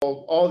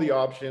all the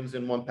options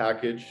in one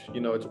package.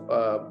 It's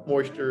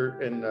moisture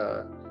and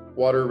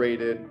water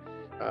rated.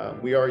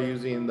 We are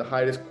using the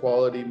highest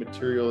quality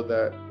material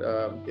that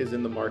is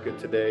in the market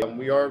today.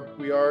 We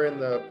are in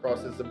the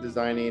process of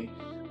designing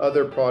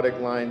other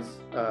product lines,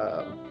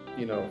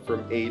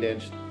 from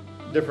 8-inch,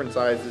 different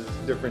sizes,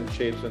 different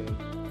shapes, and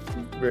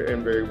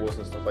variables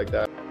and stuff like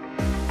that.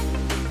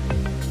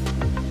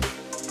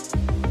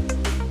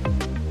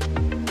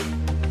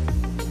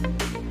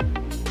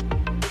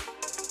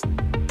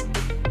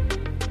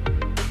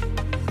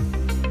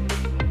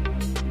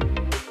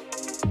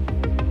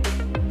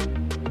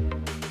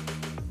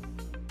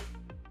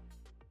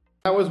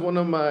 That was one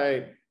of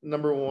my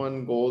number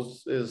one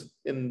goals is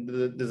in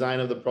the design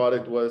of the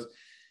product was,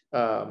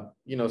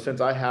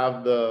 since I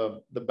have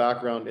the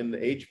background in the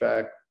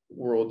HVAC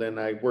world and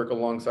I work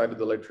alongside with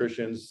the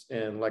electricians,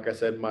 and like I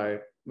said, my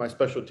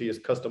specialty is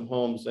custom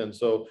homes. And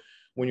so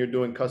when you're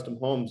doing custom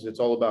homes, it's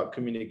all about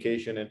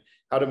communication and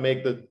how to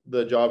make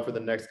the job for the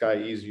next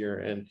guy easier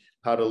and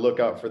how to look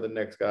out for the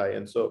next guy.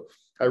 And so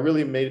I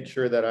really made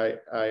sure that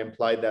I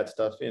implied that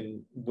stuff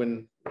in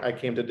when I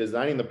came to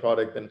designing the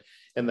product.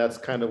 And that's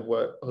kind of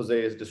what Jose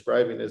is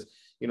describing is,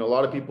 a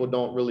lot of people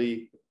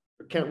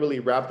can't really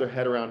wrap their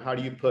head around how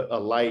do you put a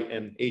light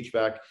and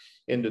HVAC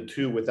into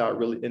two without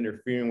really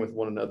interfering with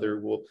one another.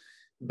 Well,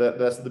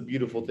 that's the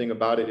beautiful thing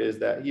about it is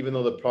that even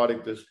though the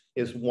product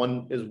is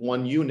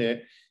one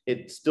unit,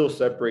 it still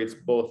separates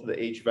both the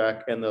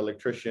HVAC and the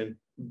electrician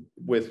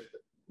with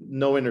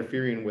no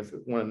interfering with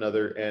one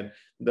another. And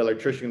the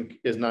electrician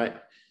is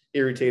not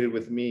irritated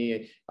with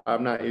me.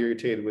 I'm not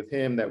irritated with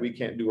him that we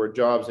can't do our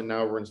jobs. And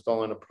now we're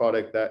installing a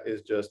product that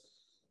is just,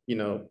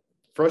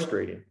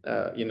 frustrating.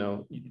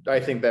 I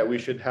think that we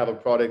should have a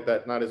product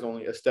that not is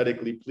only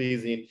aesthetically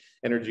pleasing,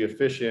 energy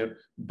efficient,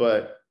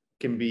 but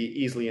can be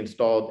easily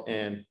installed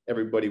and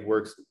everybody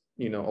works,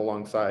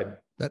 alongside.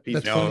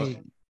 That's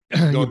funny.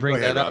 You bring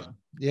that up. Rob.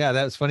 Yeah,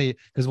 that's funny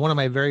because one of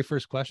my very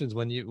first questions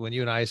when you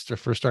and I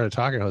first started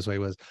talking, Jose,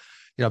 was,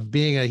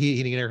 being a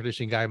heating and air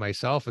conditioning guy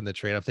myself in the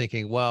trade, I'm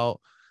thinking,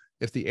 well,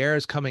 if the air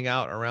is coming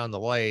out around the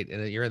light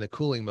and you're in the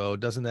cooling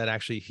mode, doesn't that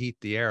actually heat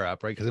the air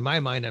up, right? Because in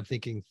my mind, I'm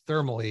thinking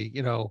thermally,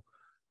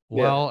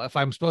 well, if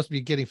I'm supposed to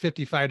be getting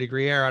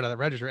 55-degree air out of the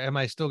register, am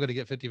I still going to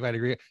get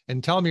 55-degree?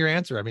 And tell me your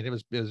answer. I mean,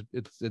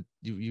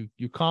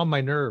 you calm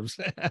my nerves.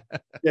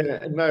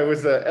 Yeah, no, it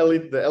was the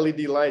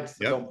LED lights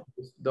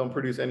don't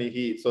produce any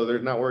heat, so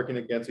they're not working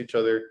against each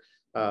other.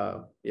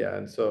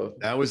 And so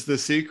that was the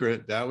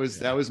secret. That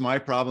was my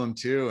problem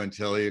too,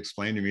 until he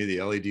explained to me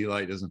the LED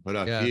light doesn't put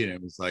out heat, and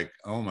it was like,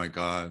 oh my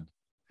God,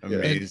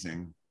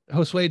 amazing.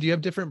 Josue, do you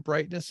have different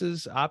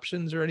brightnesses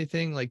options or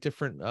anything like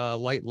different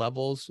light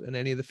levels in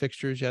any of the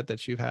fixtures yet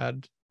that you've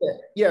had?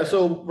 Yeah.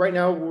 So right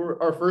now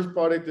our first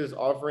product is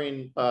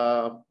offering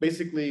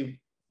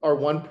basically our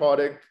one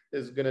product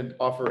is going to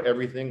offer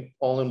everything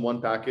all in one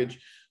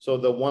package. So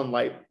the one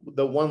light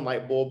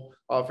bulb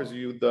offers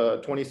you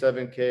the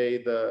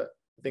 27K,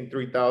 I think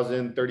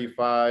 3000,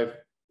 35,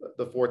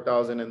 the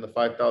 4000 and the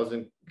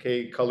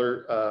 5000K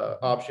color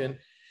option.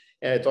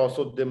 And it's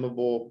also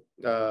dimmable,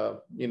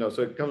 so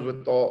it comes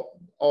with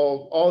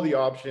all the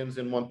options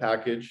in one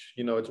package.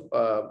 It's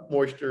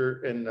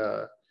moisture and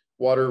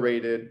water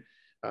rated.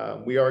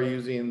 We are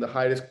using the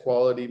highest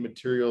quality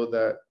material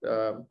that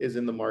is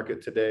in the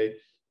market today.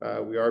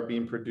 We are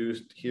being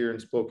produced here in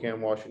Spokane,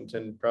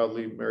 Washington,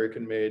 proudly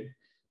American made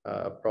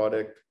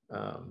product.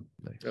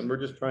 Nice. And we're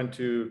just trying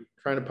to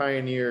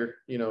pioneer,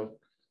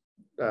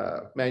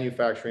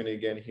 manufacturing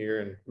again here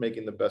and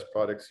making the best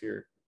products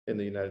here in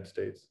the United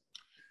States.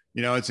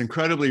 It's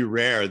incredibly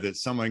rare that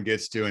someone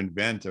gets to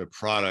invent a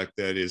product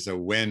that is a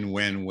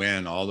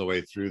win-win-win all the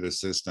way through the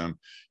system.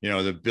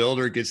 The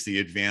builder gets the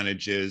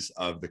advantages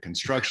of the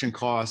construction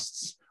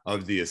costs,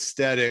 of the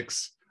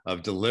aesthetics,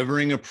 of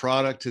delivering a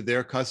product to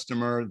their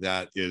customer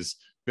that is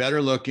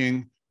better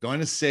looking,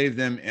 going to save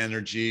them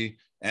energy.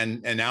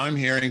 And now I'm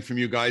hearing from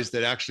you guys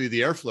that actually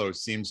the airflow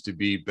seems to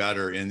be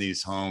better in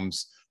these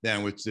homes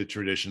than with the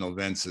traditional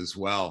vents as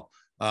well.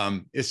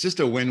 It's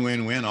just a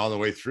win-win-win all the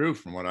way through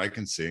from what I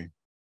can see.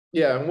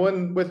 Yeah,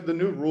 and with the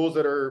new rules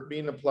that are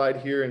being applied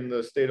here in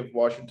the state of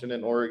Washington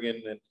and Oregon,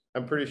 and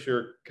I'm pretty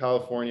sure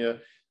California,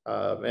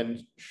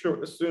 and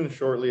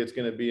shortly it's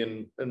going to be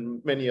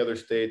in many other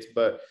states,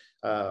 but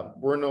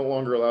we're no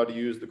longer allowed to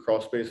use the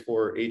crawl space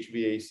for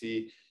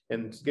HVAC,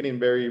 and it's getting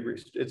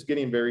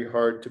very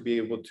hard to be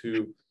able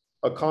to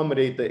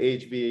accommodate the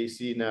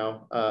HVAC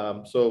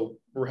now. So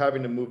we're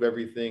having to move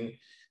everything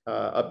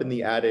up in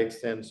the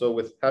attics, and so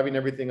with having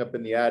everything up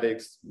in the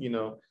attics,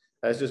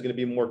 that's just going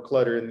to be more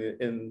clutter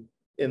in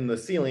the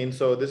ceiling.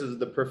 So this is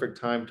the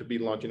perfect time to be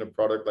launching a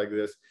product like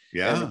this.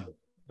 Yeah.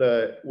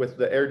 And with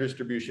the air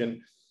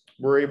distribution,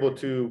 we're able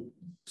to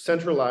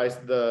centralize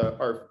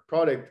our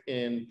product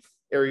in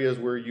areas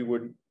where you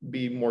would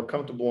be more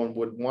comfortable and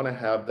would want to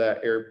have that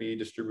air be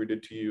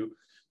distributed to you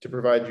to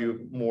provide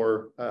you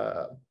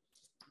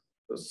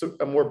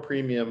a more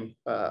premium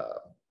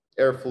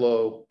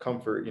airflow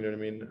comfort. You know what I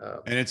mean?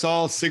 And it's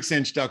all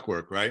 6-inch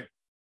ductwork, right?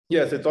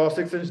 Yes, it's all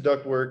 6-inch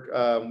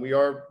ductwork. We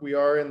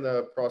are in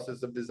the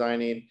process of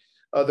designing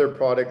other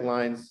product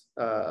lines,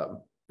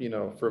 you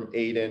know, from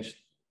 8-inch,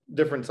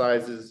 different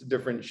sizes,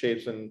 different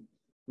shapes and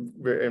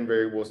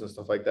variables and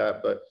stuff like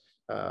that. But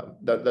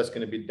that's going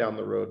to be down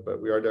the road.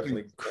 But we are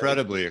definitely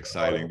incredibly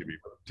exciting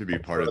to be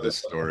part of this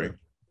story.